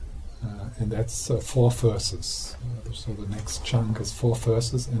and that's 4 verses. So the next chunk is 4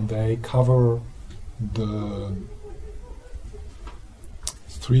 verses, and they cover the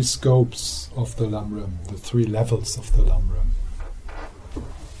 3 scopes of the Lamrim, the 3 levels of the Lamrim.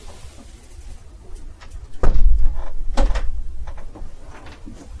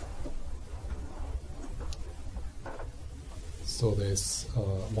 So there's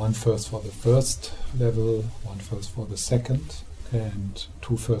 1 verse for the first level, 1 verse for the second, and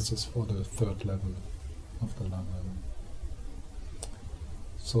 2 verses for the third level of the Lamrim.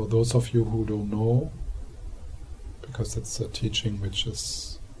 So those of you who don't know, because it's a teaching which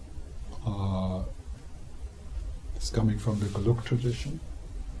is coming from the Geluk tradition.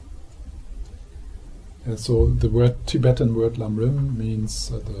 So the Tibetan word Lamrim means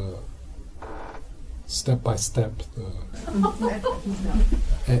the step by step.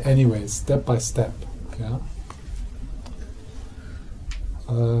 Anyway, step by step. Yeah.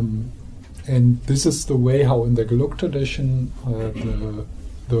 And this is the way how in the Geluk tradition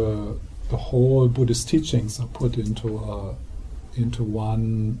the whole Buddhist teachings are put into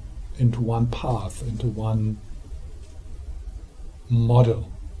one path, into one model,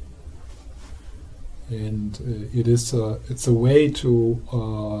 and it's a way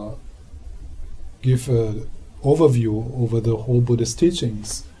to give an overview over the whole Buddhist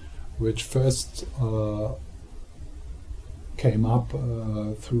teachings, which first came up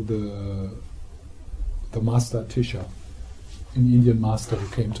through the master Atisha, an Indian master who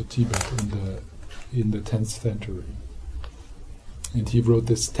came to Tibet in the 10th century. And he wrote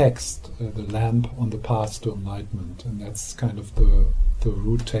this text, The Lamp on the Path to Enlightenment, and that's kind of the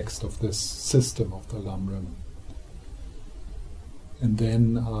root text of this system of the Lamrim. And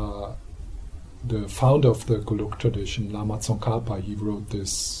then the founder of the Geluk tradition, Lama Tsongkhapa, he wrote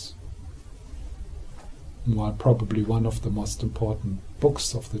this, probably one of the most important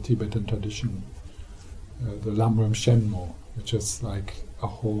books of the Tibetan tradition, the Lamrim Shenmo, which is like a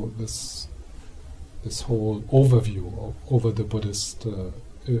whole this whole overview over the Buddhist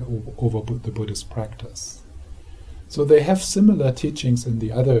the Buddhist practice. So they have similar teachings in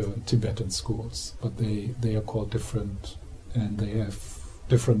the other Tibetan schools, but they are called different, and they have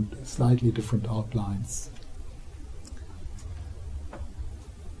slightly different outlines.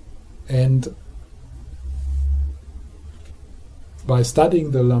 And by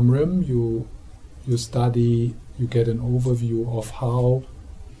studying the Lamrim, you get an overview of how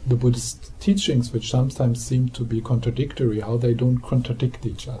the Buddhist teachings, which sometimes seem to be contradictory, how they don't contradict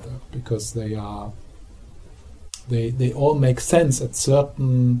each other, because they all make sense at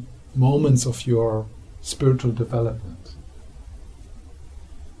certain moments of your spiritual development.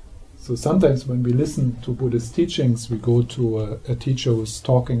 So sometimes when we listen to Buddhist teachings, we go to a teacher who's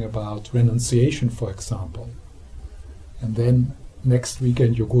talking about renunciation, for example, and then next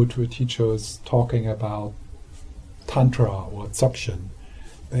weekend you go to a teacher who's talking about Tantra or Dzogchen,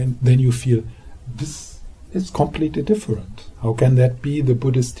 and then you feel this is completely different. How can that be the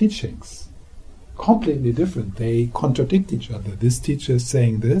Buddhist teachings? Completely different. They contradict each other. This teacher is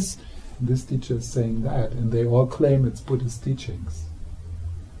saying this, and this teacher is saying that, and they all claim it's Buddhist teachings.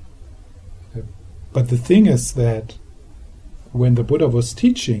 But the thing is that when the Buddha was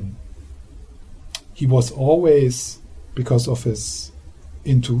teaching, he was always, because of his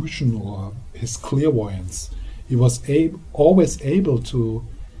intuition or his clairvoyance, he was always able to,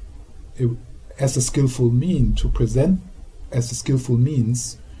 as a skillful means, to present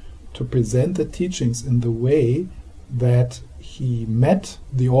the teachings in the way that he met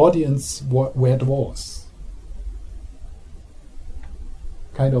the audience where it was.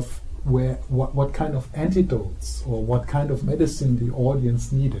 Kind of what kind of antidotes or what kind of medicine the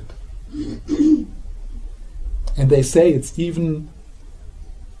audience needed. And they say it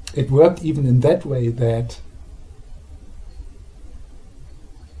worked even in that way that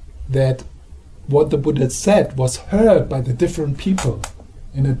what the Buddha said was heard by the different people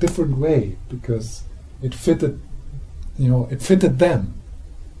in a different way, because it fitted them.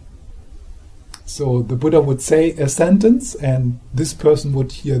 So the Buddha would say a sentence, and this person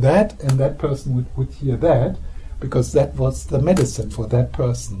would hear that, and that person would hear that, because that was the medicine for that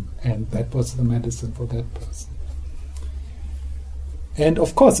person, and that was the medicine for that person. And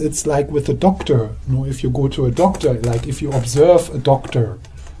of course, it's like with a doctor. If you go to a doctor, like if you observe a doctor,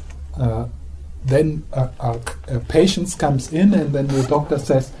 then a patient comes in, and then the doctor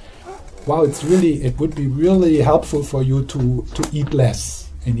says, "Wow, it would be really helpful for you to eat less,"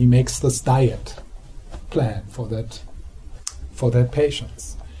 and he makes this diet plan for that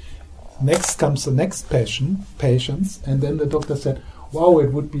patient. Next comes the next patients, and then the doctor said, "Wow,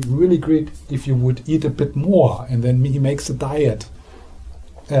 it would be really great if you would eat a bit more," and then he makes a diet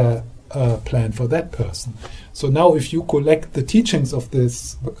plan for that person. So now if you collect the teachings of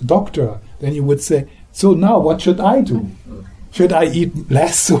this doctor, then you would say, so now what should I do? Should I eat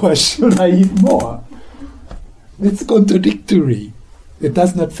less or should I eat more? It's contradictory. It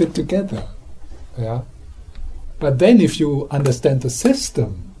does not fit together. Yeah? But then if you understand the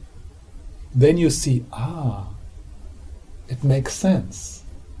system, then you see, it makes sense.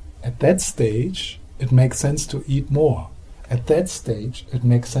 At that stage, it makes sense to eat more. At that stage, it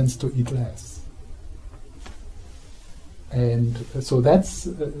makes sense to eat less. And so that's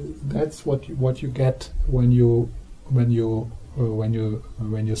what you get when you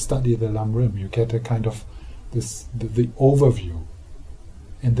study the Lam Rim. You get a kind of the overview,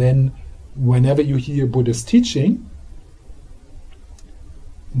 and then whenever you hear Buddhist teaching,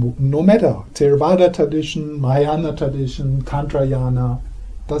 no matter Theravada tradition, Mahayana tradition, Tantrayana,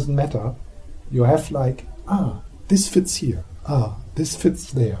 doesn't matter. You have like, this fits here. This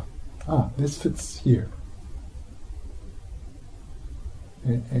fits there. This fits here.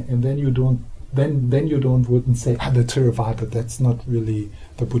 And then you don't. Then you wouldn't say, the Theravada, that's not really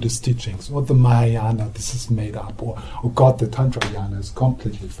the Buddhist teachings, or the Mahayana, this is made up, or God, the Tantrayana is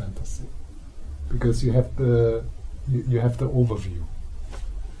completely fantasy, because you have the overview.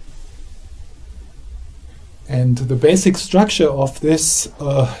 And the basic structure of this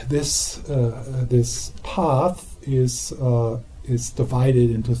path is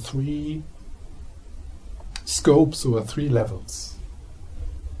divided into 3 scopes or 3 levels.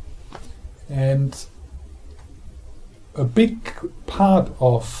 And a big part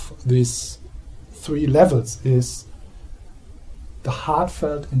of these 3 levels is the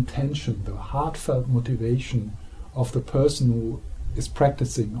heartfelt intention, the heartfelt motivation of the person who is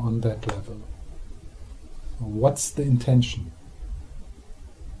practicing on that level. What's the intention?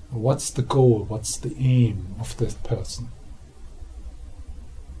 What's the goal? What's the aim of this person?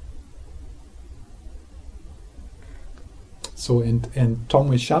 So, and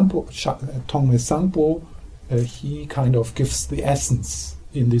Tongme Sangpo, he kind of gives the essence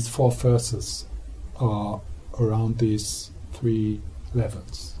in these 4 verses around these 3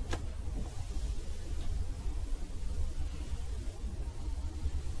 levels.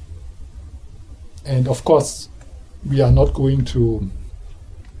 And of course, we are not going to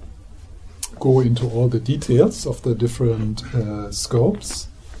go into all the details of the different scopes,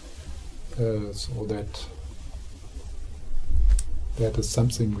 so that is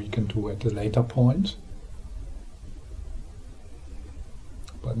something we can do at a later point.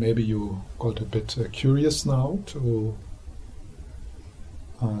 But maybe you got a bit curious now to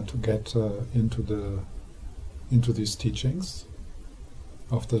get into these teachings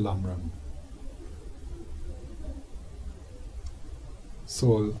of the Lam Rim.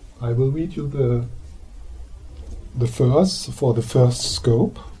 So I will read you the verse for the first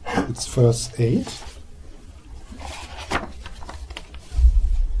scope. It's verse 8.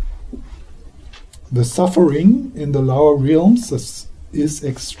 The suffering in the lower realms is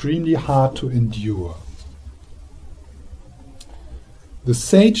extremely hard to endure. The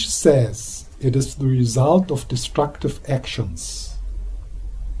sage says it is the result of destructive actions.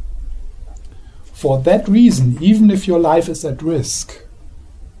 For that reason, even if your life is at risk,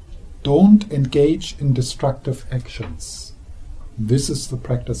 don't engage in destructive actions. This is the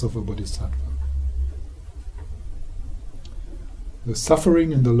practice of a bodhisattva. The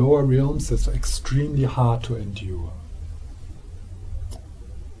suffering in the lower realms is extremely hard to endure.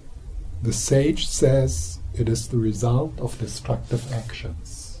 The sage says it is the result of destructive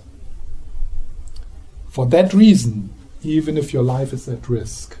actions. For that reason, even if your life is at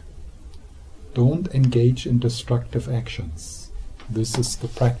risk, don't engage in destructive actions. This is the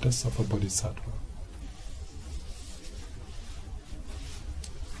practice of a bodhisattva.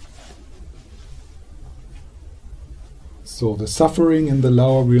 So the suffering in the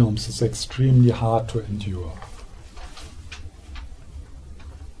lower realms is extremely hard to endure.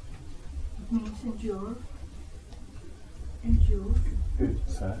 It means endure. Endure.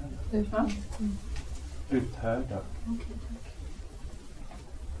 Uthärda. Okay.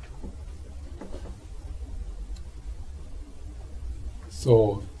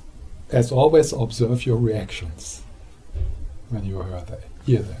 So, as always, observe your reactions when you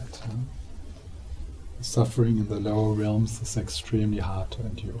hear that. Suffering in the lower realms is extremely hard to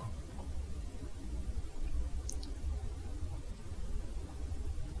endure.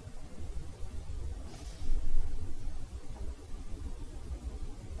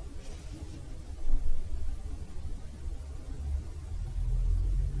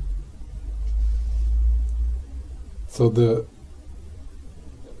 So the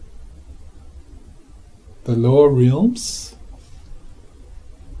lower realms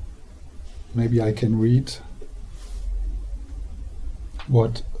maybe I can read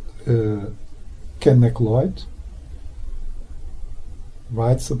what Ken MacLeod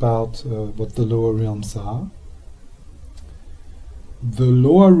writes about what the lower realms are. The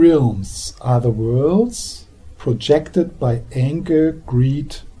lower realms are the worlds projected by anger,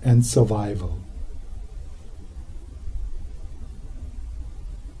 greed, and survival.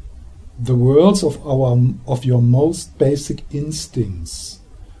 The worlds of your most basic instincts,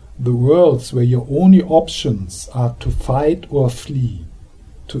 the worlds where your only options are to fight or flee,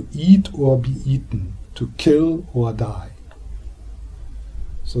 to eat or be eaten, to kill or die.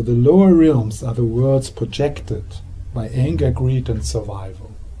 So the lower realms are the worlds projected by anger, greed, and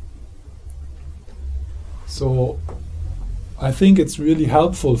survival. So I think it's really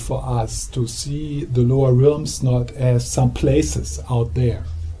helpful for us to see the lower realms not as some places out there.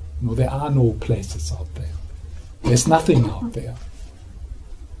 No, there are no places out there. There's nothing out there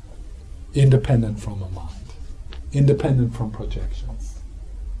independent from a mind, independent from projections.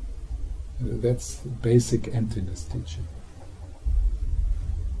 That's basic emptiness teaching.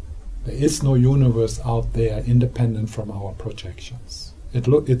 There is no universe out there independent from our projections.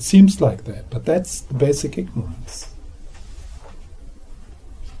 It seems like that, but that's the basic ignorance.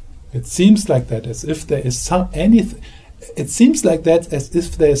 It seems like that as if there is it seems like that as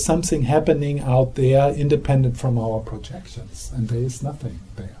if there is something happening out there independent from our projections, and there is nothing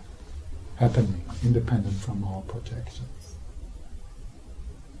there happening independent from our projections.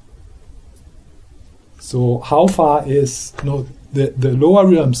 So how far is the lower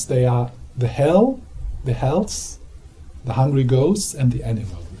realms? They are the hells, the hungry ghosts, and the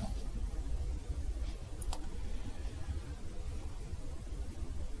animal realm.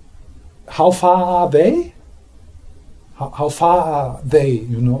 How far are they? How far are they?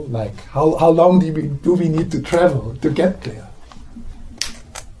 Like how long do we need to travel to get there?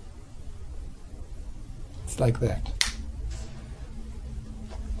 It's like that.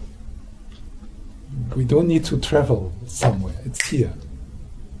 We don't need to travel somewhere. It's here.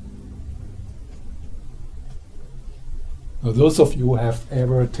 Now, those of you who have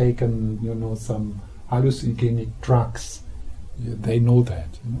ever taken, some hallucinogenic drugs, they know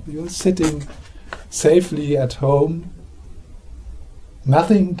that. You're sitting safely at home,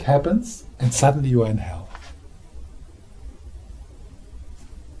 nothing happens, and suddenly you are in hell.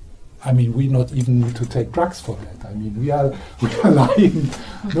 I mean, we not even need to take drugs for that. I mean, we are lying.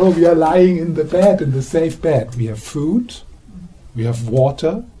 No, we are lying in the bed, in the safe bed. We have food, we have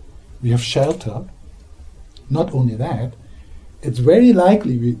water, we have shelter. Not only that, it's very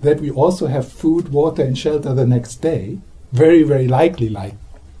likely that we also have food, water, and shelter the next day. Very, very likely,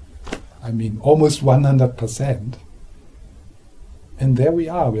 almost 100%. And there we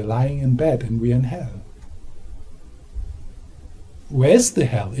are, we're lying in bed and we're in hell. Where's the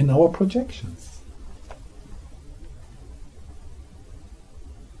hell? In our projections.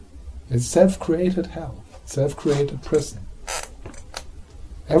 It's self-created hell, self-created prison.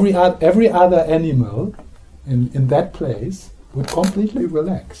 Every other animal in that place would completely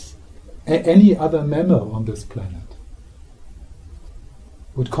relax. Any other mammal on this planet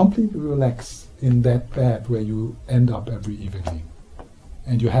would completely relax in that bed where you end up every evening.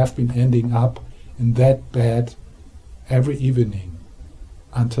 And you have been ending up in that bed every evening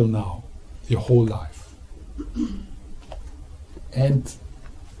until now, your whole life. And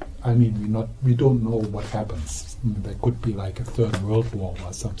we don't know what happens. There could be like a third world war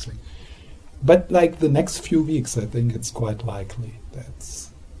or something. But like the next few weeks, I think it's quite likely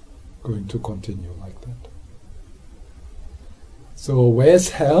that's going to continue like that. So where's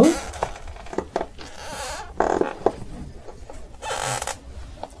hell?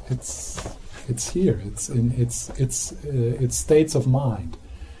 It's here. It's in its states of mind.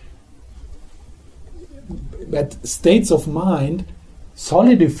 But states of mind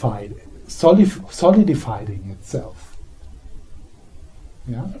solidifying itself.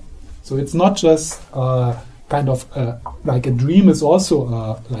 Yeah. So it's not just like a dream is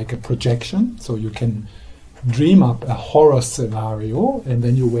also like a projection. So you can dream up a horror scenario and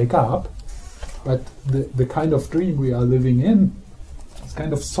then you wake up. But the kind of dream we are living in is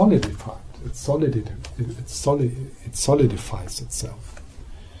kind of solidified. It solidifies itself.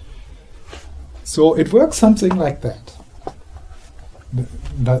 So it works something like that.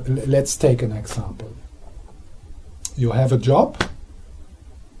 Let's take an example. You have a job,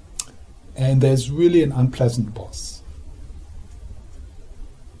 and there's really an unpleasant boss.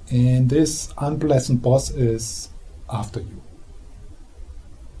 And this unpleasant boss is after you.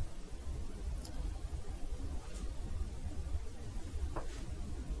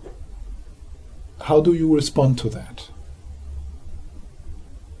 How do you respond to that?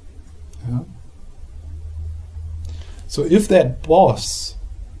 Yeah? So if that boss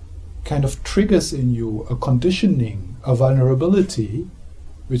kind of triggers in you a conditioning, a vulnerability,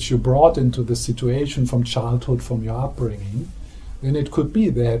 which you brought into the situation from childhood, from your upbringing, then it could be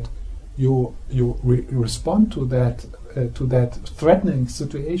that you respond to that threatening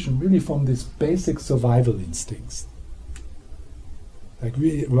situation really from these basic survival instincts, like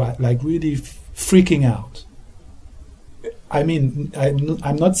really freaking out. I mean,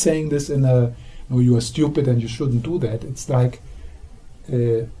 I'm not saying this in a you are stupid and you shouldn't do that. It's like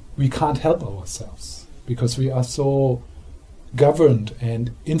we can't help ourselves because we are so governed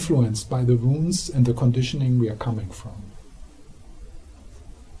and influenced by the wounds and the conditioning we are coming from.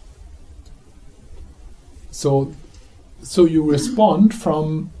 So you respond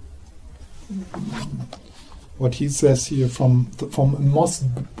from what he says here, from most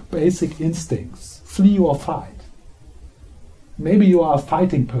basic instincts: flee or fight. Maybe you are a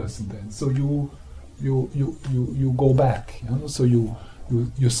fighting person then, so you go back. So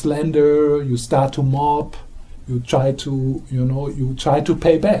you slander, you start to mob, you try to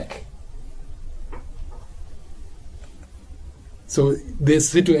pay back. So this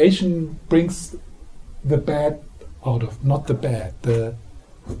situation brings the bad out of, not the bad, the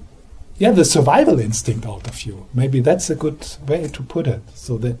survival instinct out of you. Maybe that's a good way to put it,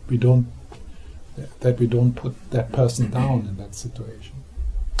 so that we don't put that person down in that situation.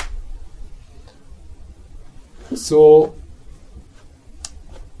 So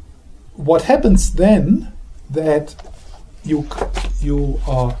what happens then, that you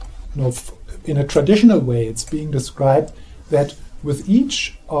are, in a traditional way, it's being described that with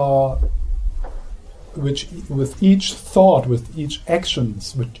each thought, with each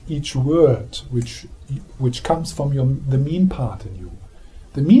actions, with each word, which comes from the mean part in you.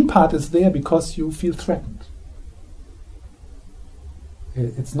 The mean part is there because you feel threatened.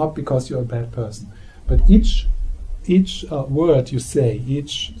 It's not because you're a bad person, but each word you say,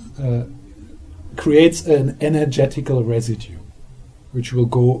 creates an energetical residue, which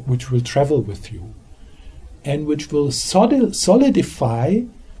will travel with you, and which will solidify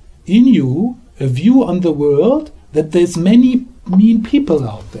in you a view on the world that there's many mean people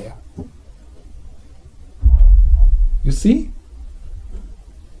out there. You see?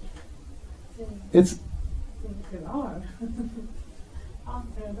 It's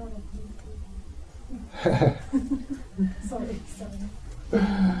sorry.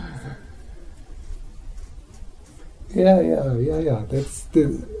 Yeah.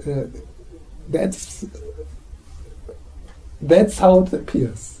 That's how it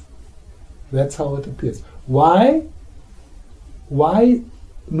appears. That's how it appears. Why?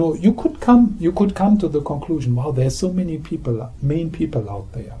 No, you could come to the conclusion, wow, there's so many people, mean people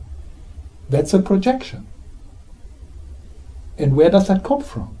out there. That's a projection. And where does that come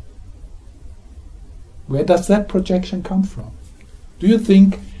from? Where does that projection come from? Do you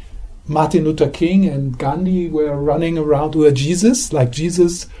think Martin Luther King and Gandhi were running around with Jesus, like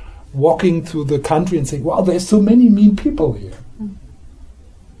Jesus walking through the country and saying, wow, there's so many mean people here?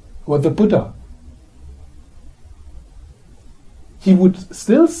 Or the Buddha? He would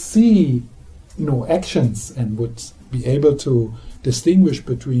still see, actions and would be able to distinguish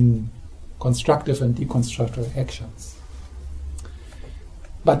between constructive and deconstructive actions.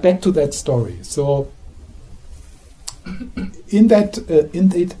 But back to that story. So, in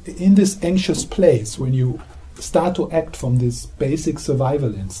this anxious place, when you start to act from these basic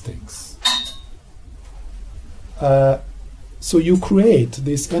survival instincts, so you create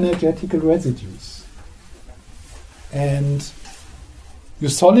these energetical residues, and you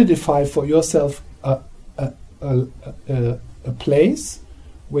solidify for yourself a place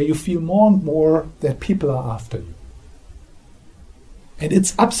where you feel more and more that people are after you. And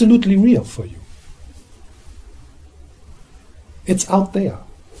it's absolutely real for you. It's out there.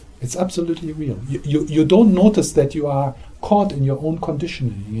 It's absolutely real. You don't notice that you are caught in your own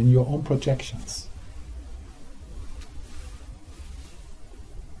conditioning, in your own projections.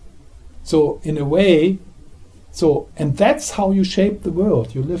 So in a way, and that's how you shape the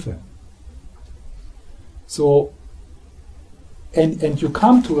world you live in. So, and you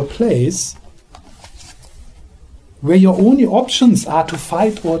come to a place where your only options are to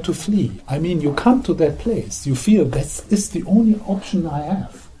fight or to flee. I mean, you come to that place, you feel this is the only option I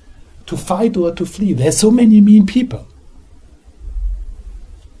have, to fight or to flee. There's so many mean people.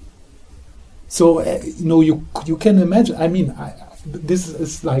 So, you can imagine, I mean, this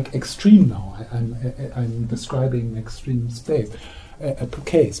is like extreme now. I'm describing extreme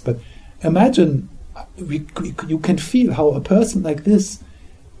case, but imagine you can feel how a person like this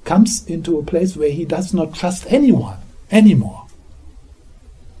comes into a place where he does not trust anyone anymore.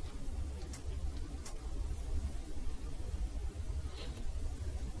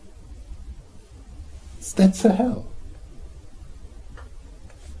 that's a hell.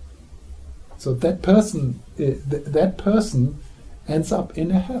 So that person ends up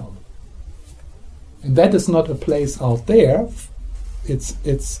in a hell. And that is not a place out there.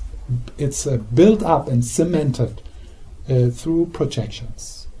 It's built up and cemented through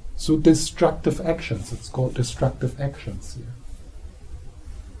projections, through destructive actions. It's called destructive actions here.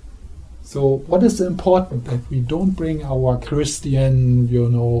 So what is important? That we don't bring our Christian,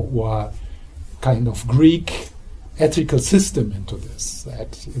 or kind of Greek ethical system into this.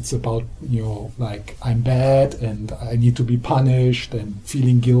 That it's about, like I'm bad and I need to be punished and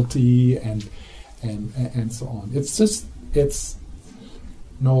feeling guilty and so on.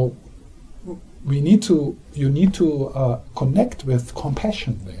 You need to connect with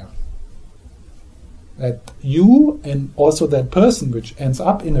compassion there. That you and also that person which ends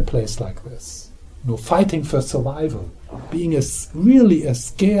up in a place like this, fighting for survival, being really a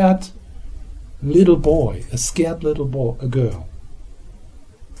scared little boy, a girl,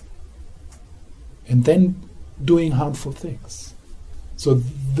 and then doing harmful things. So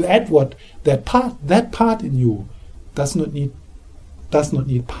that part in you does not need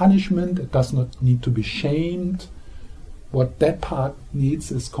punishment. It does not need to be shamed. What that part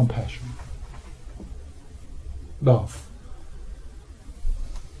needs is compassion, love.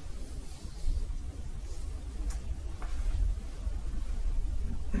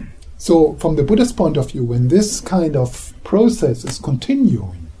 So from the Buddhist point of view, when this kind of process is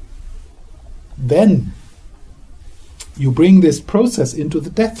continuing, then you bring this process into the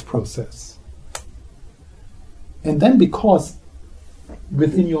death process. And then, because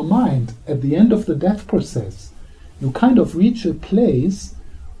within your mind, at the end of the death process, you kind of reach a place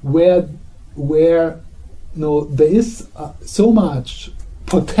where there is so much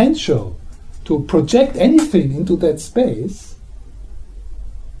potential to project anything into that space,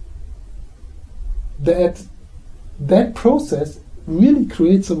 that process really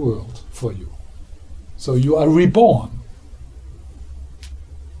creates a world for you. So you are reborn.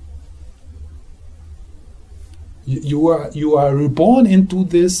 You are reborn into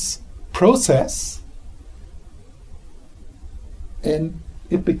this process, and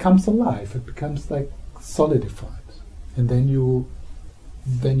it becomes alive. It becomes like solidified, and then you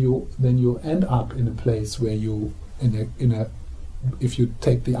end up in a place where you in a if you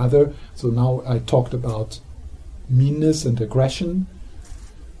take the other. So now I talked about meanness and aggression.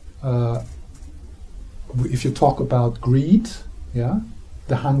 If you talk about greed,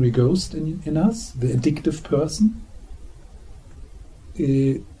 the hungry ghost in us, the addictive person,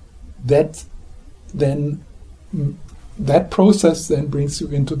 that process then brings you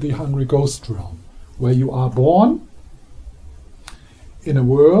into the hungry ghost realm, where you are born in a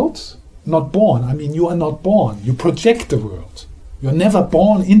world, not born, you are not born, you project the world. You're never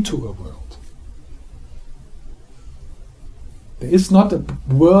born into a world. There is not a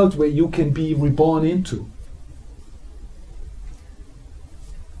world where you can be reborn into.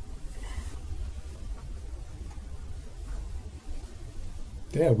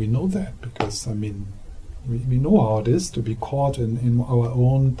 Yeah, we know that because, we know how it is to be caught in our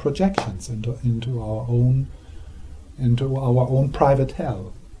own projections, into our own private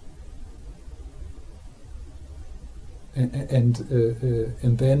hell. And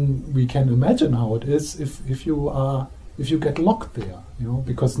then we can imagine how it is if you get locked there,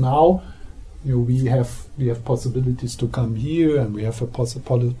 because now we have possibilities to come here, and we have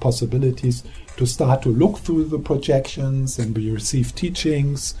possibilities to start to look through the projections, and we receive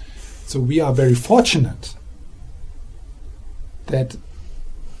teachings. So we are very fortunate that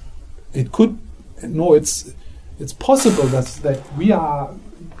it's possible that we are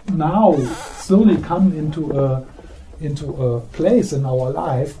now slowly come into a place in our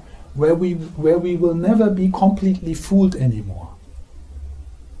life where we will never be completely fooled anymore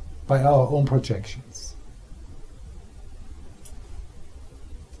by our own projections.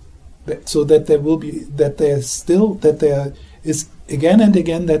 So that there is again and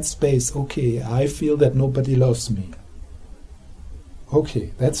again that space. Okay, I feel that nobody loves me.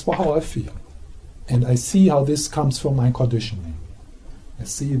 Okay, that's how I feel, and I see how this comes from my conditioning. I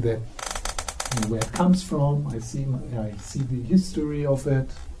see that where it comes from. I see the history of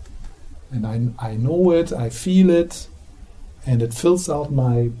it, and I know it. I feel it, and it fills out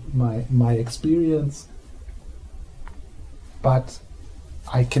my experience. But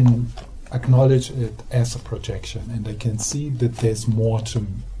I can acknowledge it as a projection, and I can see that there's more to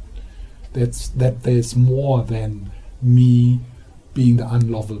me. That there's more than me being the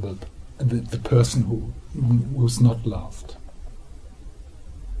unlovable, the person who's not loved.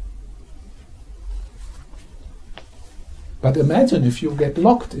 But imagine if you get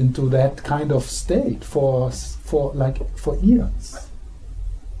locked into that kind of state for years.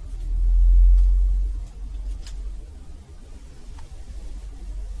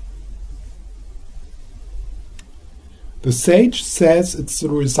 The sage says it's the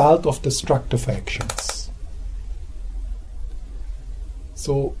result of destructive actions.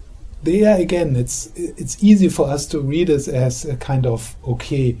 So there again, it's easy for us to read it as a kind of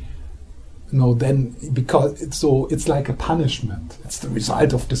then because it's like a punishment. It's the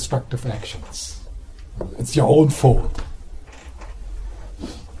result of destructive actions. It's your own fault.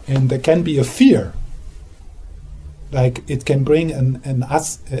 And there can be a fear, like it can bring an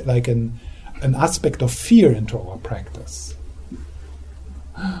aspect of fear into our practice.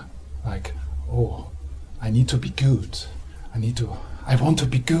 Like, I need to be good. I want to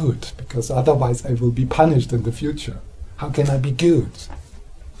be good, because otherwise I will be punished in the future. How can I be good?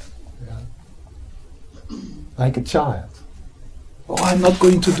 Yeah. Like a child. I'm not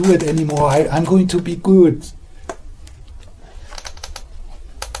going to do it anymore. I'm going to be good.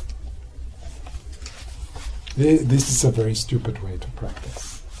 This is a very stupid way to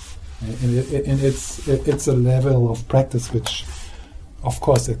practice. And it's a level of practice which, of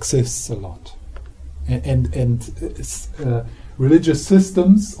course, exists a lot. Religious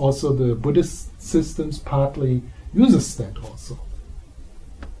systems, also the Buddhist systems, partly uses that also.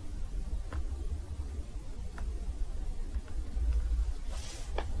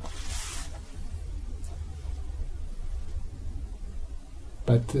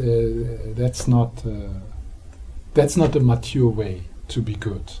 But that's not a mature way to be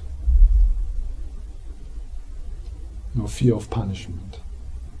good. No fear of punishment.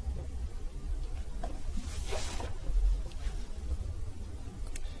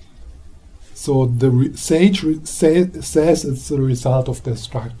 So the sage says it's the result of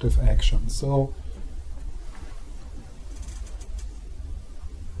destructive action. So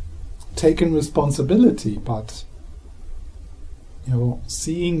taking responsibility, but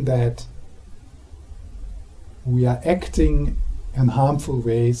seeing that we are acting in harmful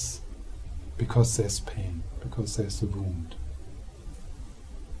ways because there's pain, because there's a wound,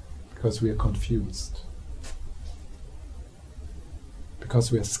 because we are confused,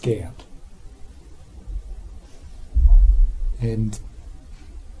 because we are scared. And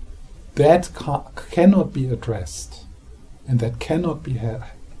that cannot be addressed, and that cannot be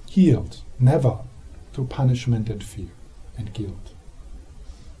healed, never, through punishment and fear and guilt.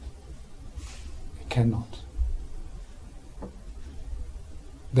 It cannot.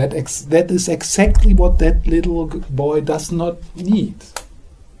 That is exactly what that little boy does not need.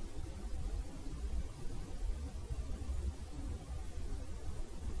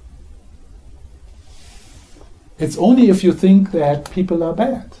 It's only if you think that people are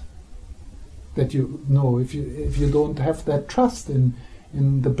bad, that if you don't have that trust in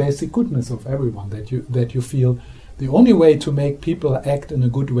the basic goodness of everyone, that you feel the only way to make people act in a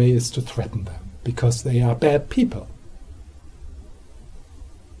good way is to threaten them because they are bad people.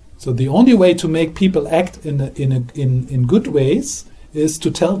 So the only way to make people act in good ways is to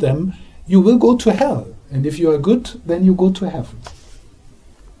tell them you will go to hell, and if you are good, then you go to heaven.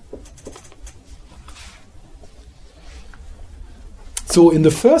 So in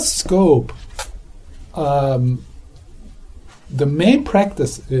the first scope, the main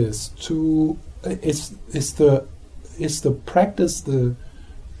practice is the practice, the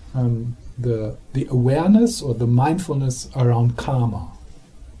awareness or the mindfulness around karma.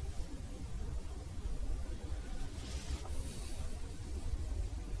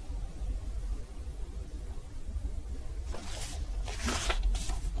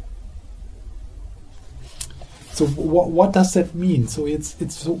 So what does that mean? So it's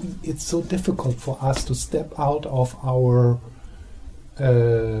so difficult for us to step out of our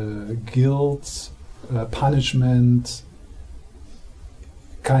guilt, punishment,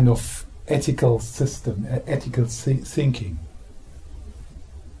 kind of ethical system, ethical thinking.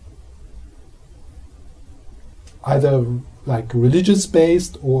 Either like religious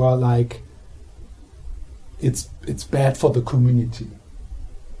based or like it's bad for the community.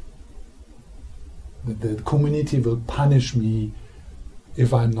 The community will punish me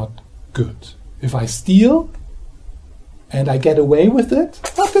if I'm not good. If I steal and I get away with it,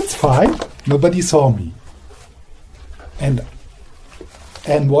 that's fine. Nobody saw me. And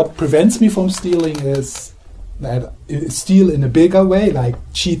what prevents me from stealing is that steal in a bigger way, like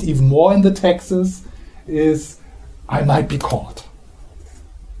cheat even more in the taxes, is I might be caught.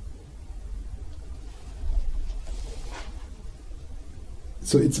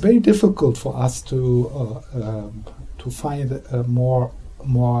 So it's very difficult for us to find a more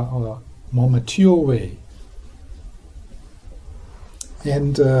mature way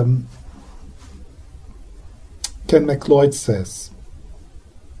And Ken McLeod says,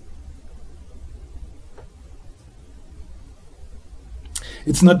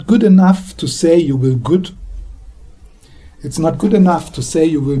 it's not good enough to say you will good. It's not good enough to say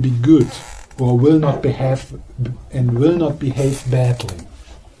you will be good or will not behave badly.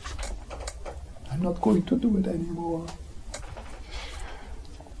 I'm not going to do it anymore.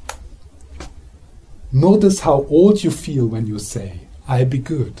 Notice how old you feel when you say, I'll be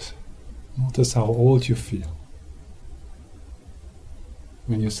good. Notice how old you feel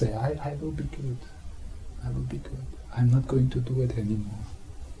when you say, I will be good. I will be good. I'm not going to do it anymore.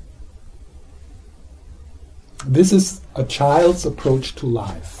 This is a child's approach to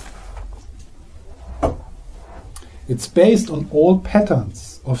life. It's based on old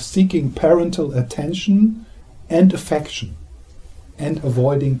patterns of seeking parental attention and affection and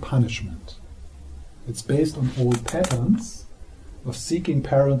avoiding punishment. It's based on old patterns of seeking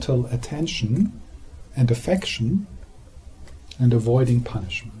parental attention and affection and avoiding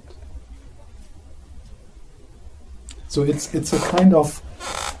punishment. So it's a kind of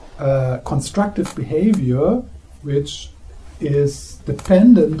constructive behavior which is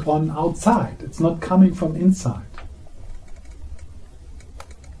dependent on outside. It's not coming from inside.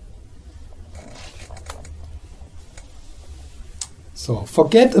 So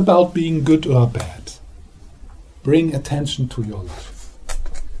forget about being good or bad. Bring attention to your life.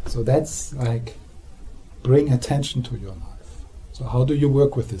 So that's like bring attention to your life. So how do you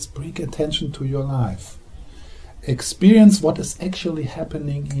work with this? Bring attention to your life. Experience what is actually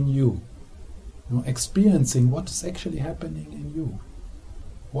happening in you. Experiencing what is actually happening in you.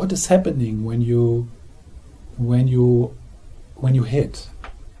 What is happening when you hit?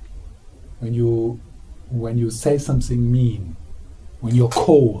 When you say something mean? When you're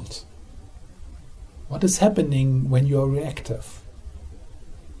cold? What is happening when you're reactive?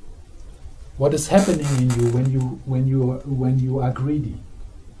 What is happening in you when you are greedy?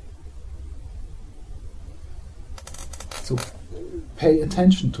 So pay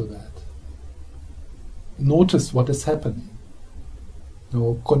attention to that. Notice what is happening.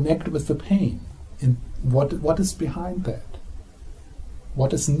 Connect with the pain. And what is behind that?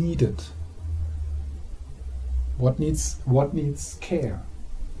 What is needed? What needs care?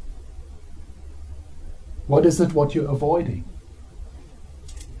 What is it what you're avoiding?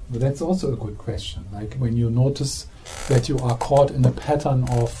 Well, that's also a good question. Like when you notice that you are caught in a pattern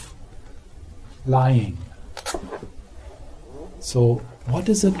of lying. So what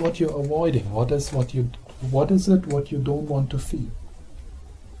is it what you're avoiding? What is it what you don't want to feel?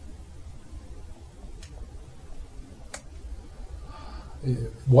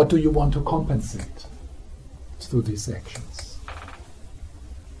 What do you want to compensate through these actions?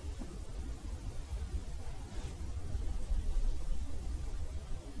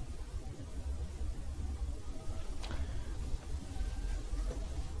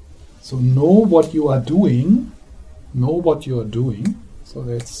 So know what you are doing. Know what you are doing. So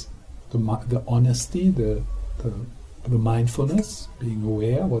that's the honesty, the mindfulness, being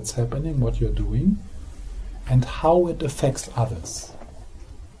aware what's happening, what you're doing, and how it affects others.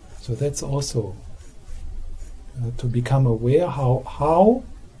 So that's also to become aware how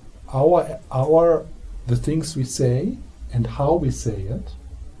the things we say and how we say it,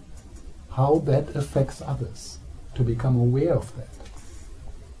 how that affects others. To become aware of that.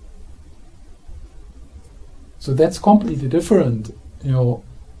 So that's completely different, to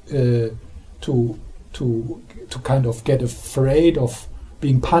kind of get afraid of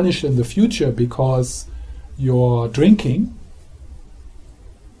being punished in the future because you're drinking,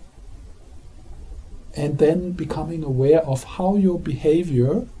 and then becoming aware of how your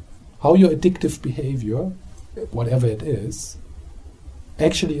behavior, how your addictive behavior, whatever it is,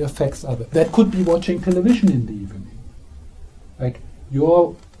 actually affects others. That could be watching television in the evening. Like,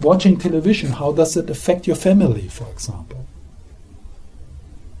 you're watching television, how does it affect your family, for example?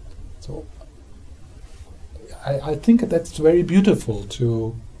 So I think that's very beautiful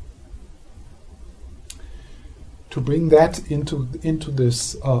to bring that into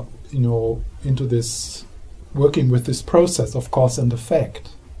this into this working with this process of cause and effect,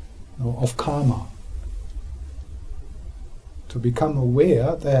 of karma. To become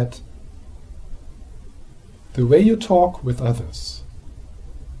aware that the way you talk with others,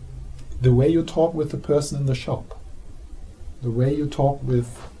 the way you talk with the person in the shop, the way you talk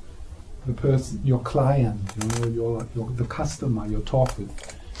with the person, your client, the customer you talk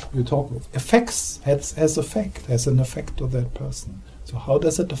with, affects, has an effect to that person. So how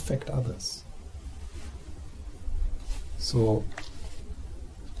does it affect others? So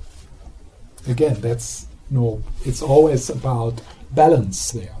again, it's always about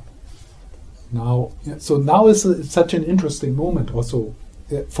balance there. Now, so now is such an interesting moment also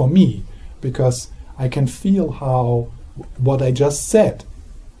for me, because I can feel how what I just said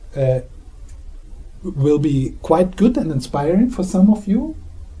will be quite good and inspiring for some of you,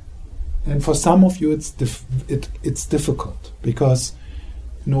 and for some of you it's difficult, because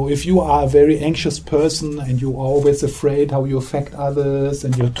if you are a very anxious person and you're always afraid how you affect others,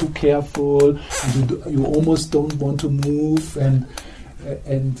 and you're too careful, and you almost don't want to move, and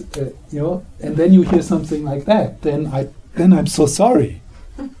then you hear something like that, then I'm so sorry.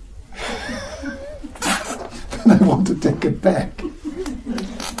 I want to take it back.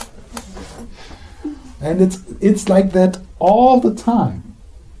 And it's like that all the time.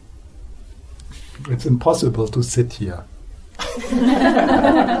 It's impossible to sit here.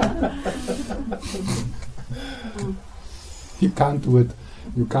 You can't do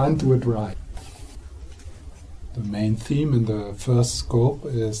it right. The main theme in the first scope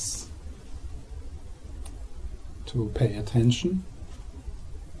is to pay attention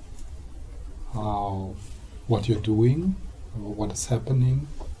what you're doing, or what is happening,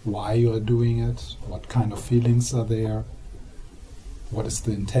 why you are doing it, what kind of feelings are there, what is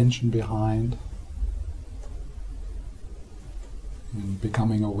the intention behind, and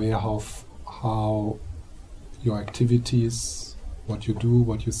becoming aware of how your activities, what you do,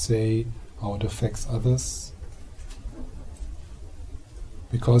 what you say, how it affects others.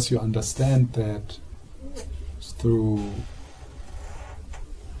 Because you understand that through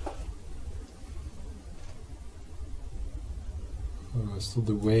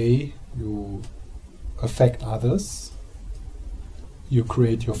the way you affect others, you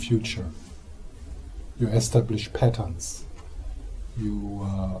create your future. You establish patterns. You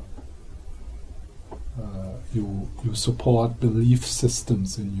support belief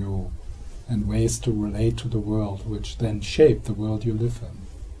systems in you and ways to relate to the world, which then shape the world you live in.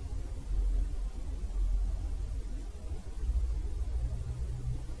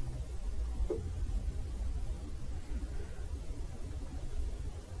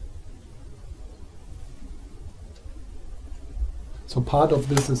 So part of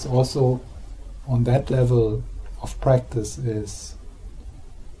this is also, on that level of practice, is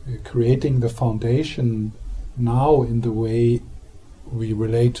creating the foundation now in the way we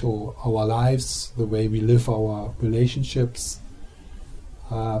relate to our lives, the way we live our relationships.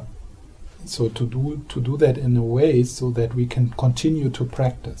 So to do that in a way so that we can continue to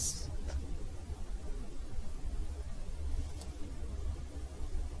practice.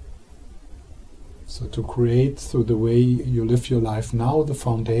 So to create, through the way you live your life now, the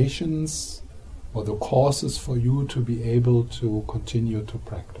foundations or the causes for you to be able to continue to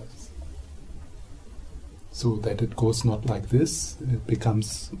practice. So that it goes not like this, it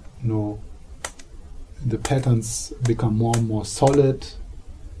becomes, the patterns become more and more solid,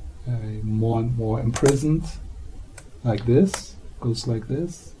 more and more imprisoned, like this, goes like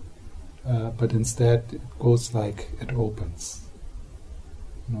this, but instead it goes like it opens.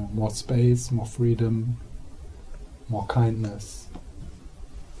 More space, more freedom, more kindness.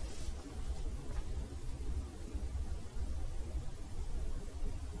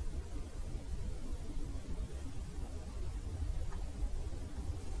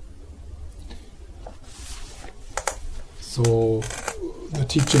 So the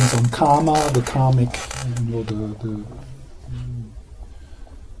teachings on karma, the karmic, the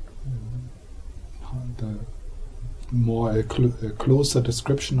more a closer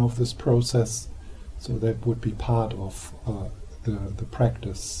description of this process, so that would be part of the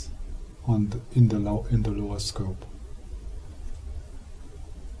practice in the lower scope.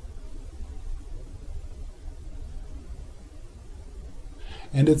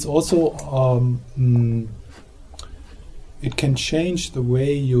 And it's also it can change the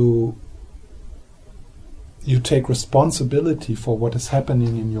way you take responsibility for what is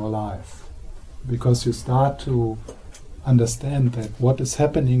happening in your life, because you start to understand that what is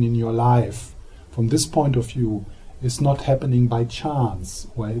happening in your life from this point of view is not happening by chance,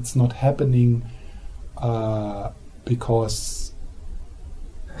 or it's not happening because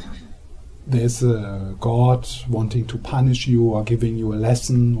there's a God wanting to punish you or giving you a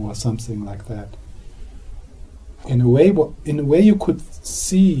lesson or something like that. In a way you could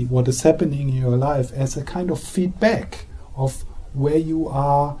see what is happening in your life as a kind of feedback of where you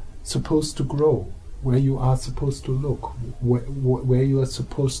are supposed to grow, where you are supposed to look, where you are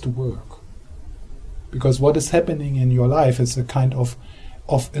supposed to work. Because what is happening in your life is a kind of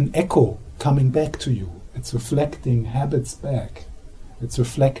an echo coming back to you. It's reflecting habits back. It's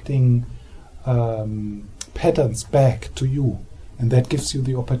reflecting patterns back to you. And that gives you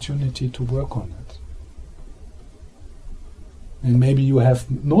the opportunity to work on it. And maybe you have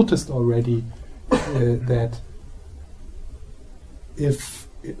noticed already that if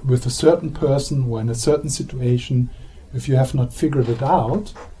with a certain person or in a certain situation, if you have not figured it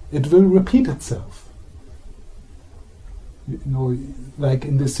out, it will repeat itself. You know, like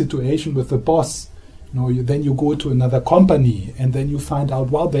in this situation with the boss, you know, then you go to another company and then you find out,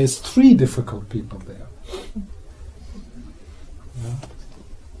 wow, there's 3 difficult people there. Yeah.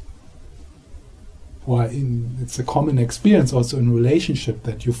 Or it's a common experience also in relationship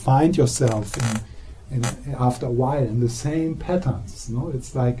that you find yourself in after a while in the same patterns. You know,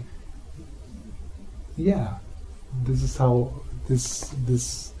 it's like, yeah, this is how this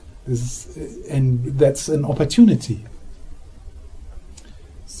is, and that's an opportunity.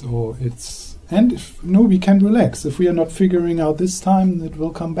 So it's, and if, no, we can relax. If we are not figuring out this time, it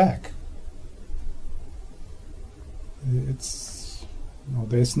will come back. It's, no,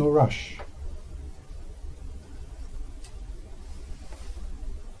 there's no rush.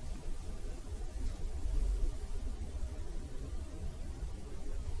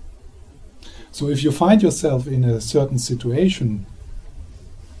 So if you find yourself in a certain situation,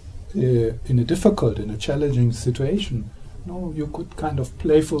 in a difficult, in a challenging situation, no, you could kind of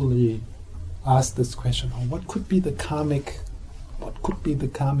playfully ask this question: oh, what could be the karmic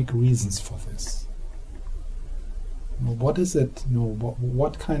reasons for this? You know, what is it? You know,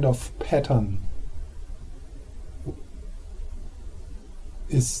 what kind of pattern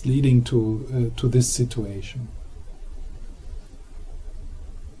is leading to this situation?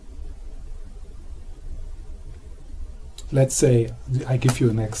 Let's say, I give you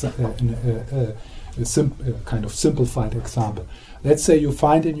a kind of simplified example. Let's say you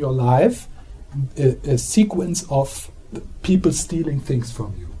find in your life a sequence of people stealing things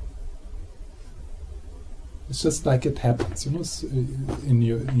from you. It's just like it happens. You know, in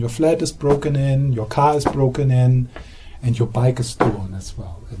your flat is broken in, your car is broken in, and your bike is stolen as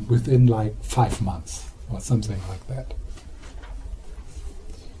well, and within like 5 months or something like that.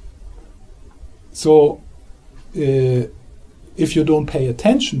 So, if you don't pay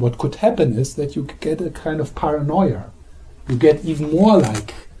attention, what could happen is that you get a kind of paranoia. You get even more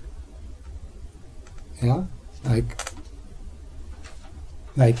like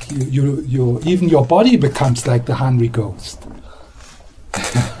you even your body becomes like the hungry ghost.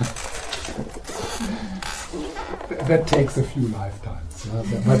 That takes a few lifetimes,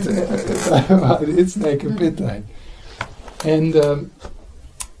 but it's like a bit like, and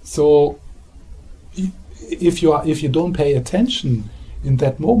so. If you don't pay attention in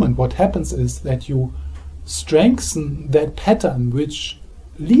that moment, what happens is that you strengthen that pattern which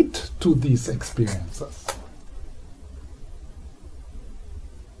lead to these experiences.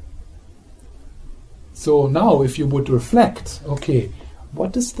 So now, if you would reflect, okay,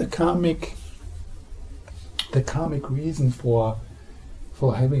 what is the karmic reason for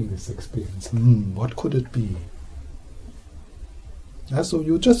having this experience? What could it be? So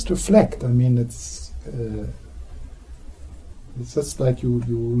you just reflect. I mean, it's just like you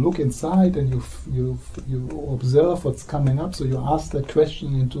look inside and you observe what's coming up. So you ask that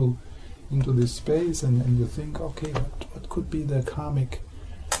question into this space, and you think, okay, what could be the karmic?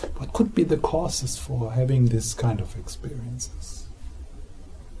 What could be the causes for having this kind of experiences?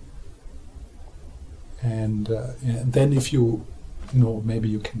 And then if you know, maybe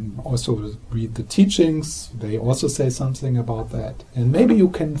you can also read the teachings. They also say something about that, and maybe you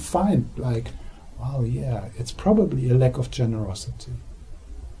can find like, oh yeah, it's probably a lack of generosity.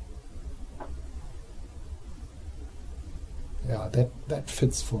 Yeah, that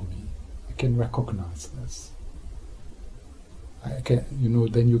fits for me. I can recognize this. I can, you know,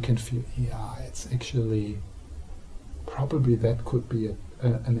 then you can feel, yeah, it's actually probably that could be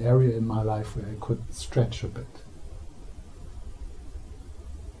an area in my life where I could stretch a bit.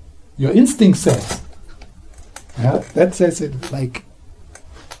 Your instinct says, yeah, that says it like.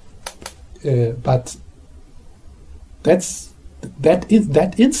 But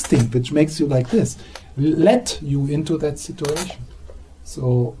that instinct which makes you like this, let you into that situation.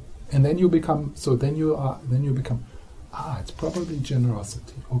 So, and then you become. So then you become. It's probably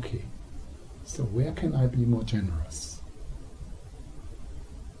generosity. Okay. So where can I be more generous?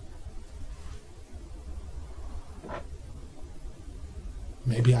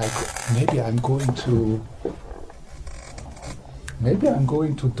 Maybe I'm going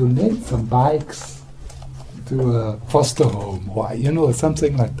to donate some bikes to a foster home, or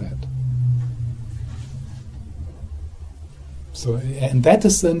something like that. So, and that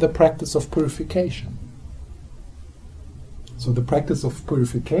is then the practice of purification. So the practice of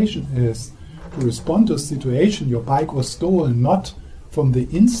purification is to respond to a situation. Your bike was stolen not from the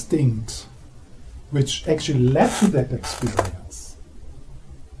instinct which actually led to that experience,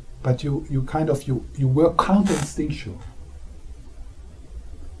 but you work counter-instinctual.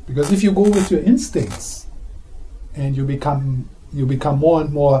 Because if you go with your instincts and you become more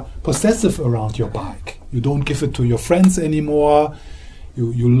and more possessive around your bike, you don't give it to your friends anymore,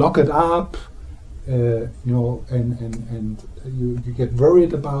 you lock it up, and you get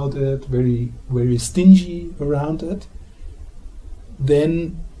worried about it, very, very stingy around it,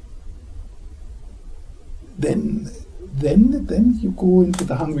 then you go into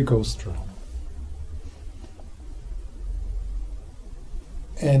the hungry ghost realm.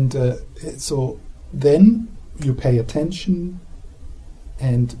 And so then you pay attention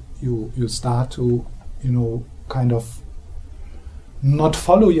and you start to, kind of not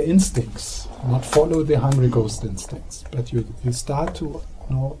follow your instincts, not follow the hungry ghost instincts, but you start to,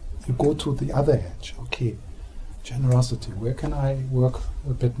 you go to the other edge. Okay, generosity. Where can I work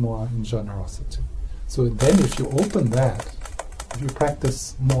a bit more in generosity? So then if you open that, if you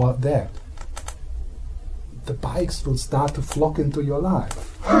practice more that, the bikes will start to flock into your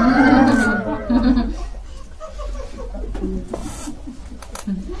life.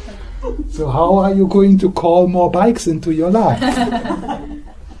 So how are you going to call more bikes into your life?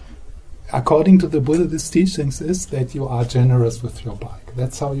 According to the Buddhist teachings is that you are generous with your bike.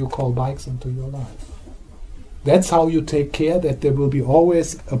 That's how you call bikes into your life. That's how you take care that there will be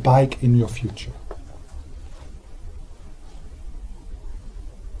always a bike in your future.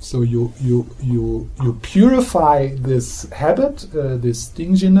 So you purify this habit, this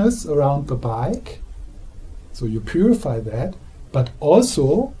stinginess around the bike. So you purify that, but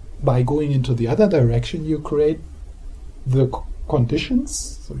also by going into the other direction, you create the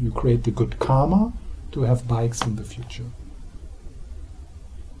conditions. So you create the good karma to have bikes in the future.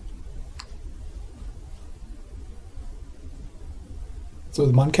 So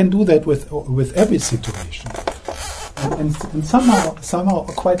one can do that with every situation. And somehow,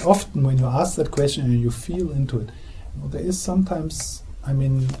 quite often, when you ask that question and you feel into it, there is sometimes,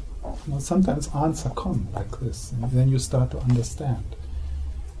 sometimes answer come like this, and then you start to understand.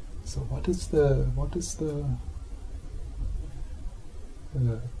 So what is the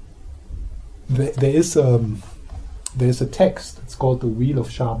there is a text. It's called the Wheel of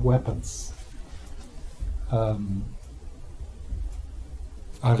Sharp Weapons.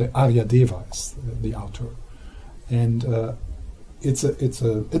 Aryadeva is the author. And it's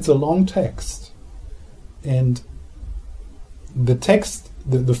a long text, and the text,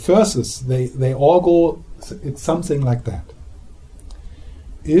 the verses, they all go. It's something like that.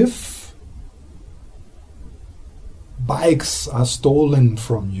 If bikes are stolen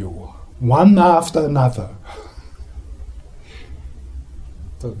from you, one after another,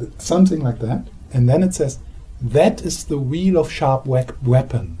 so something like that, and then it says, that is the wheel of sharp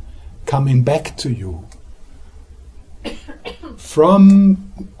weapon coming back to you.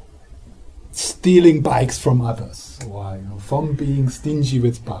 From stealing bikes from others, or from being stingy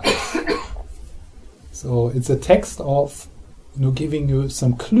with bikes. So it's a text of giving you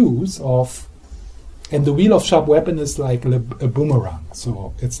some clues of, and the wheel of sharp weapon is like a boomerang.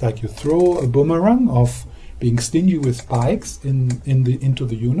 So it's like you throw a boomerang of being stingy with bikes into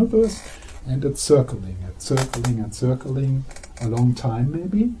the universe, and it's circling a long time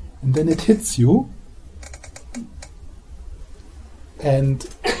maybe, and then it hits you. And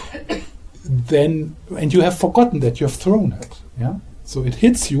you have forgotten that you have thrown it. Yeah. So it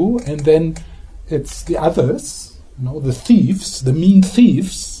hits you, and then it's the others, the thieves, the mean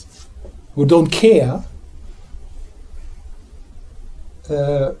thieves, who don't care.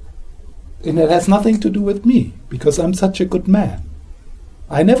 And it has nothing to do with me, because I'm such a good man.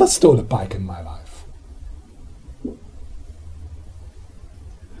 I never stole a bike in my life.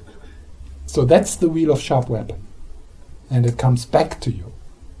 So that's the wheel of sharp weapon. And it comes back to you.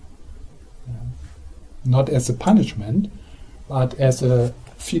 Not as a punishment, but as a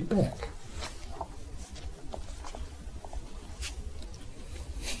feedback.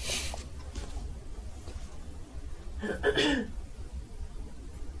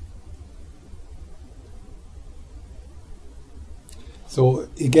 So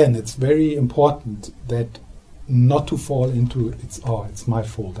again, it's very important that not to fall into it's my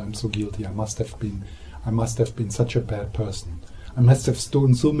fault, I'm so guilty, I must have been such a bad person. I must have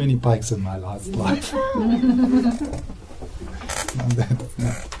stolen so many bikes in my last life.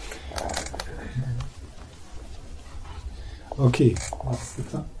 Okay, what's the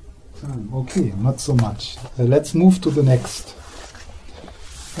time? Okay, not so much. Let's move to the next.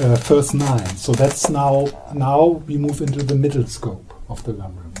 Verse 9. So that's now we move into the middle scope of the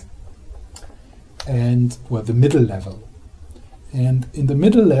Lamrim. The middle level. And in the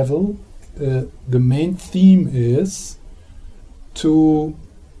middle level, the main theme is to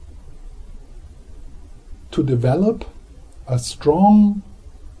to develop a strong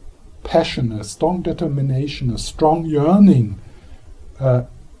passion, a strong determination, a strong yearning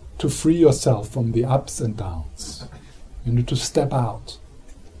to free yourself from the ups and downs. You need to step out.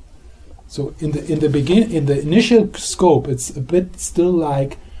 So in the initial scope, it's a bit still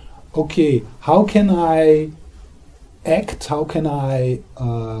like, okay, how can I act? How can I?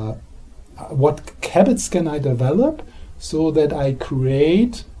 What habits can I develop so that I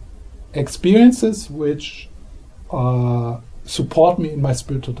create experiences which support me in my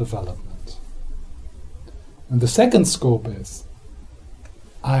spiritual development? And the second scope is,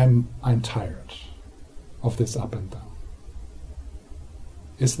 I'm tired of this up and down.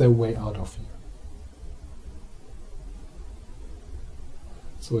 Is there a way out of here?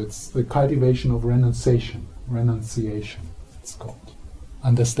 So it's the cultivation of renunciation, it's called.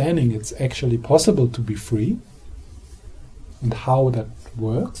 Understanding it's actually possible to be free, and how that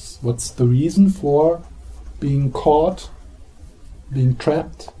works, what's the reason for being caught, being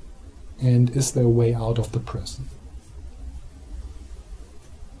trapped, and is there a way out of the prison?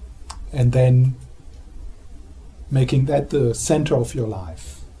 And then making that the center of your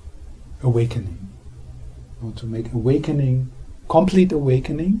life, awakening. You want to make awakening, complete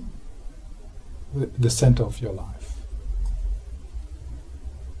awakening, the center of your life.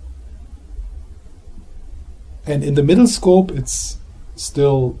 And in the middle scope, it's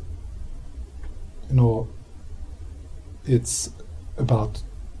still, it's about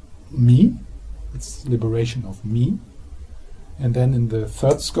me, it's liberation of me. And then in the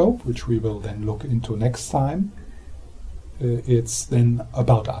third scope, which we will then look into next time, it's then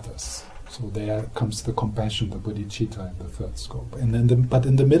about others. So there comes the compassion, the bodhicitta in the third scope. And then but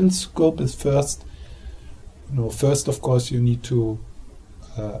in the middle scope is first, first of course you need to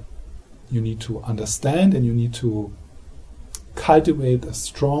understand, and you need to cultivate a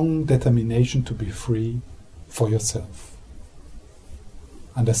strong determination to be free for yourself.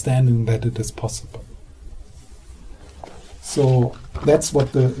 Understanding that it is possible. So that's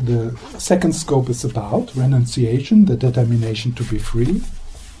what the second scope is about, renunciation, the determination to be free.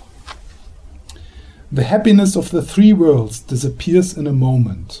 The happiness of the three worlds disappears in a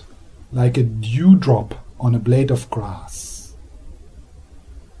moment, like a dewdrop on a blade of grass.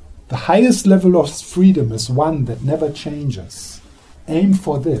 The highest level of freedom is one that never changes. Aim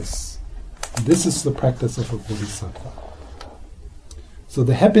for this. This is the practice of a bodhisattva. So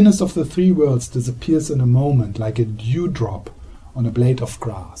the happiness of the three worlds disappears in a moment, like a dewdrop on a blade of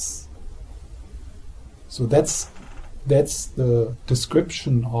grass. So that's the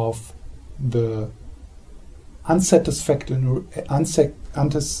description of the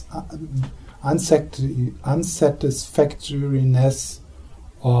unsatisfactoriness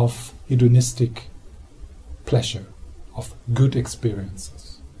of hedonistic pleasure, of good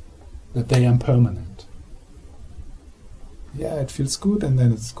experiences, that they are impermanent. Yeah, it feels good and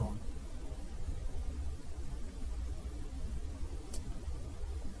then it's gone.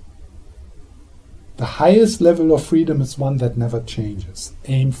 The highest level of freedom is one that never changes.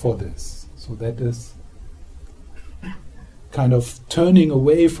 Aim for this. So that is kind of turning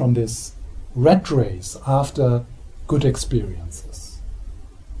away from this rat race after good experiences.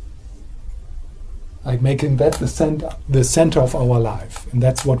 Like making that the center of our life. And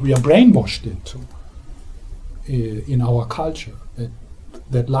that's what we are brainwashed into in our culture.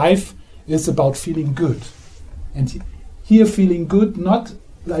 That life is about feeling good. And here feeling good, not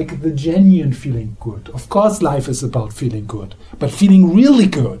like the genuine feeling good. Of course life is about feeling good, but feeling really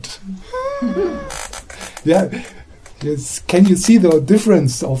good. Yeah. Yes. Can you see the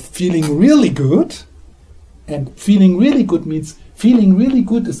difference of feeling really good? And feeling really good means feeling really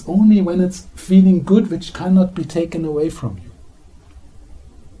good is only when it's feeling good which cannot be taken away from you.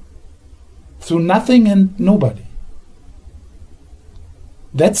 Through nothing and nobody.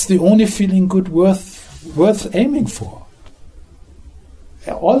 That's the only feeling good worth aiming for.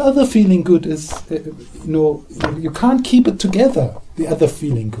 All other feeling good is, you can't keep it together, the other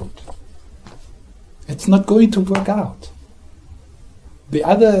feeling good. It's not going to work out. The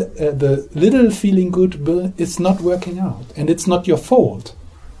other, the little feeling good is not working out, and it's not your fault.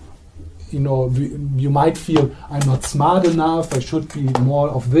 You might feel, I'm not smart enough, I should be more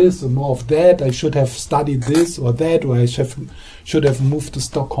of this or more of that, I should have studied this or that, or I should have moved to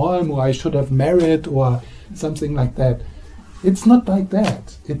Stockholm, or I should have married, or something like that. It's not like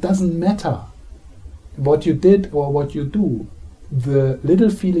that. It doesn't matter what you did or what you do. The little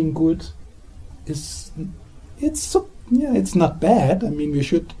feeling good it's not bad. I mean, we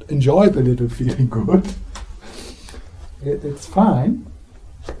should enjoy the little feeling good. It's fine.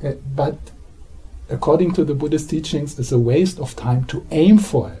 But according to the Buddhist teachings, it's a waste of time to aim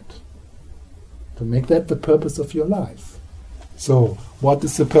for it. To make that the purpose of your life. So, what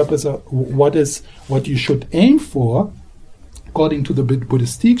is the purpose of what you should aim for, according to the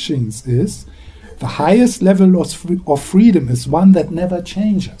Buddhist teachings, is the highest level of freedom is one that never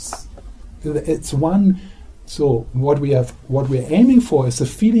changes. It's one. So, what we're aiming for is a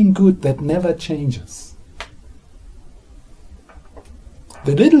feeling good that never changes.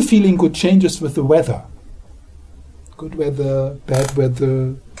 The little feeling good changes with the weather. Good weather, bad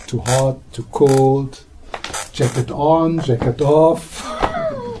weather, too hot, too cold, jacket on, jacket off,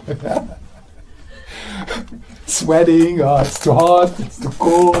 sweating, it's too hot, it's too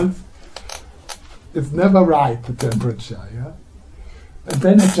cold. It's never right, the temperature, yeah? And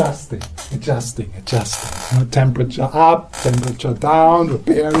then adjusting. No, temperature up, temperature down,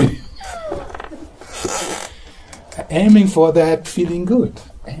 repairing. Aiming for that feeling good.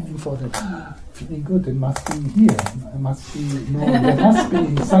 Aiming for that feeling good. It must be here. There must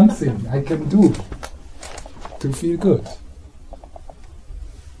be something I can do to feel good.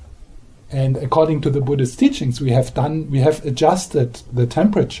 And according to the Buddhist teachings, we have adjusted the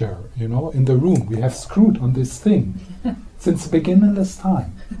temperature, in the room. We have screwed on this thing since beginningless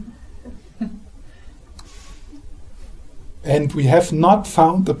time. And we have not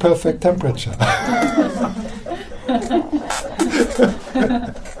found the perfect temperature.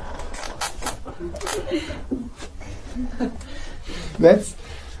 That's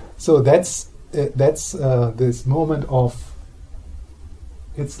this moment of,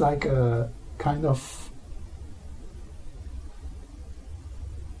 it's like a kind of,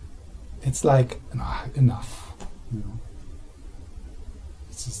 it's like enough,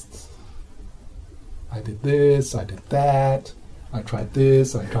 It's just, I did this, I did that, I tried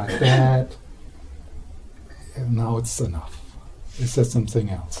this, I tried that, and now it's enough. Is there something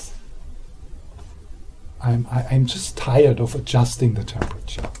else? I'm just tired of adjusting the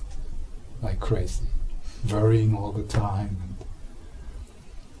temperature like crazy, worrying all the time.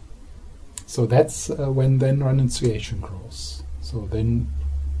 So that's when then renunciation grows. So then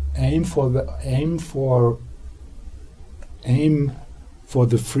aim for the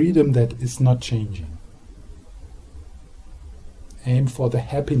freedom that is not changing. Aim for the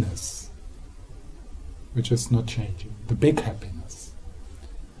happiness which is not changing, the big happiness.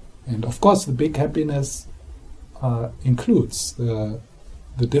 And of course the big happiness includes the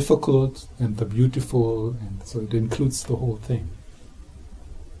difficult and the beautiful, and so it includes the whole thing.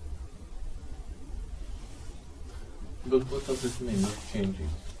 But what does it mean, not changing?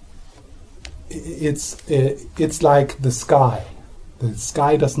 It's like the sky. The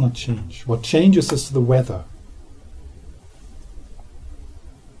sky does not change. What changes is the weather.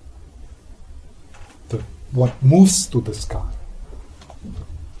 What moves to the sky.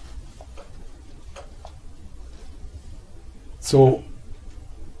 So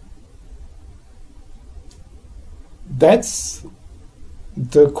that's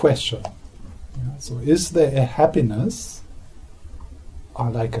the question. Yeah, so is there a happiness,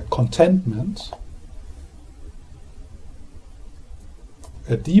 or like a contentment,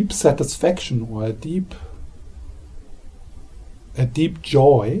 a deep satisfaction, or a deep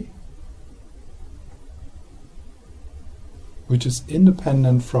joy, which is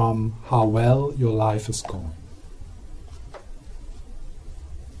independent from how well your life is going?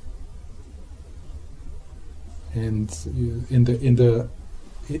 And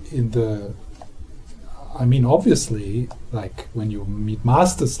I mean, obviously, like when you meet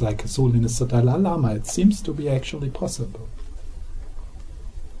masters like His Holiness the Dalai Lama, it seems to be actually possible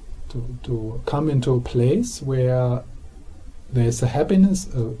to come into a place where there's a happiness,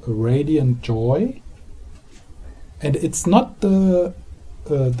 a radiant joy, and it's not the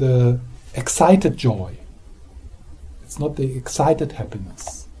excited joy. It's not the excited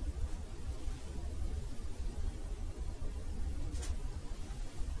happiness.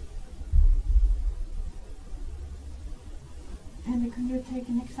 And can you take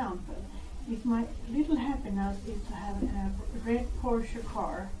an example? If my little happiness is to have a red Porsche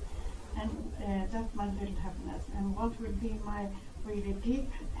car, and that's my little happiness, and what will be my really deep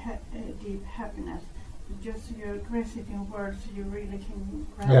happiness? Just you address it in words so you really can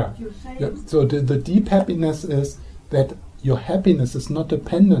grasp what you say. Yeah. So the deep happiness is that your happiness is not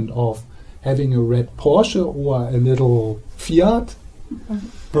dependent of having a red Porsche or a little Fiat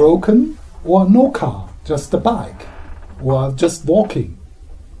broken, or no car, just a bike, or just walking,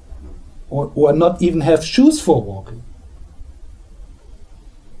 or not even have shoes for walking.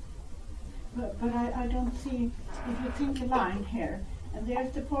 But I don't see, if you think a line here, and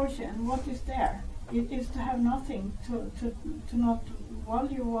there's the Porsche, and what is there? It is to have nothing, to not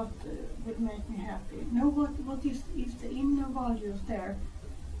value what would make me happy. No, what is the inner values there?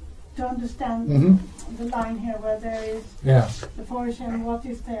 to understand Mhm. the line here where there is Yeah. the Porsche and what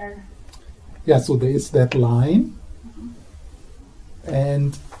is there. Yeah, so there is that line,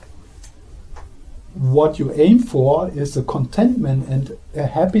 and what you aim for is a contentment and a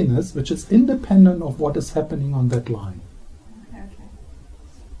happiness which is independent of what is happening on that line. Okay.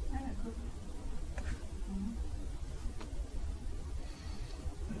 Yeah, good.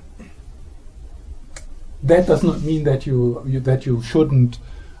 That does not mean that you shouldn't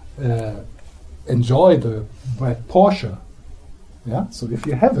enjoy the red Porsche. Yeah. So if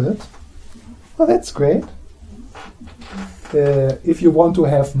you have it, well, that's great. If you want to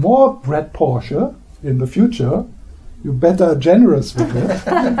have more red Porsche in the future, you better generous with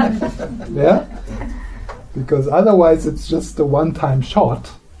it. Yeah. Because otherwise, it's just a one-time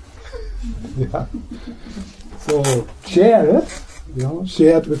shot. Yeah. So share it.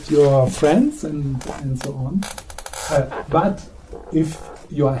 Share it with your friends and so on. But if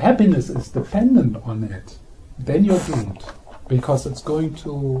your happiness is dependent on it, then you're doomed, because it's going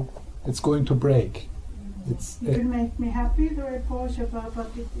to break. It will make me happy, the red Porsche, but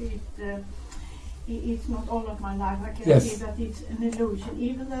it's not all of my life. I can Yes. see that it's an illusion.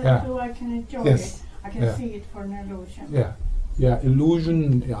 Even Yeah. though I can enjoy Yes. it, I can Yeah. see it for an illusion. Yeah,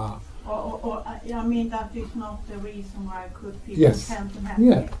 illusion. Yeah, Or I mean, that is not the reason why I could feel Yes. content and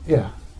happy. yeah.